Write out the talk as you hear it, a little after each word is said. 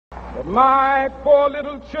But my four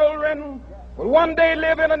little children will one day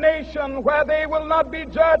live in a nation where they will not be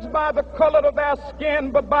judged by the color of their skin,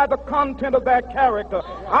 but by the content of their character.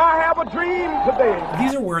 I have a dream today.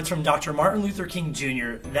 These are words from Dr. Martin Luther King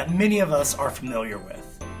Jr. that many of us are familiar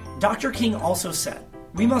with. Dr. King also said,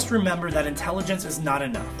 "We must remember that intelligence is not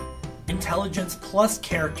enough. Intelligence plus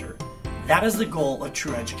character, that is the goal of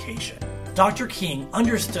true education." Dr. King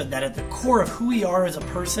understood that at the core of who we are as a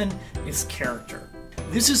person is character.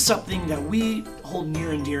 This is something that we hold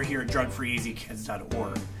near and dear here at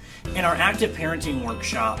DrugFreeAZKids.org. In our active parenting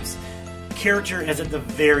workshops, character is at the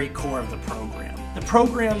very core of the program. The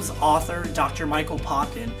program's author, Dr. Michael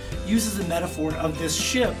Popkin, uses a metaphor of this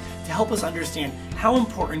ship to help us understand how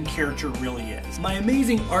important character really is. My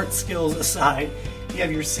amazing art skills aside, you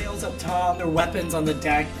have your sails up top, their weapons on the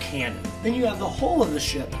deck, cannon. Then you have the hull of the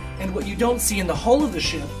ship, and what you don't see in the hull of the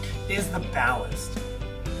ship is the ballast.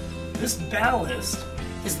 This ballast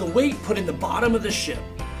is the weight put in the bottom of the ship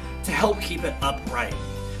to help keep it upright.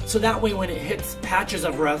 So that way when it hits patches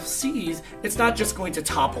of rough seas, it's not just going to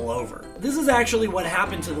topple over. This is actually what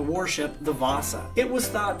happened to the warship, the Vasa. It was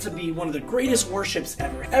thought to be one of the greatest warships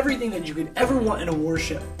ever. Everything that you could ever want in a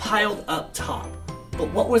warship piled up top.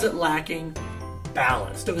 But what was it lacking?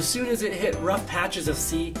 Ballast. So as soon as it hit rough patches of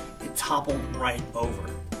sea, it toppled right over.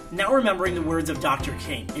 Now remembering the words of Dr.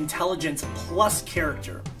 King, intelligence plus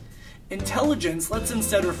character. Intelligence, let's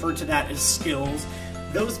instead refer to that as skills,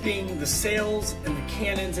 those being the sails and the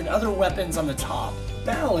cannons and other weapons on the top.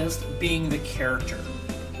 Ballast being the character.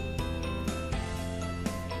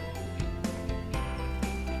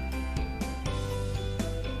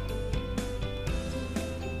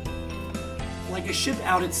 Like a ship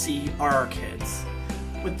out at sea are our kids,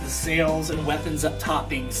 with the sails and weapons up top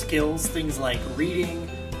being skills, things like reading,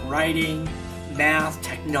 writing, math,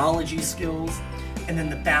 technology skills, and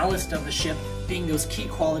then the ballast of the ship being those key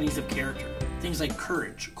qualities of character, things like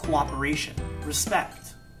courage, cooperation,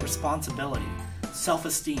 respect, responsibility,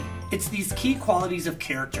 self-esteem. It's these key qualities of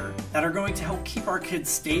character that are going to help keep our kids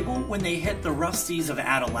stable when they hit the rough seas of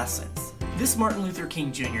adolescence. This Martin Luther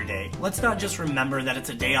King Jr. Day, let's not just remember that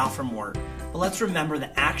it's a day off from work, but let's remember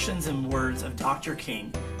the actions and words of Dr.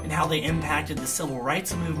 King and how they impacted the civil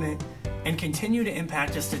rights movement and continue to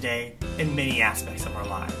impact us today in many aspects of our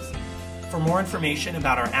lives. For more information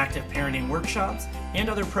about our active parenting workshops and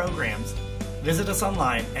other programs, visit us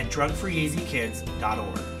online at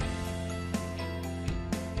DrugFreeAZKids.org.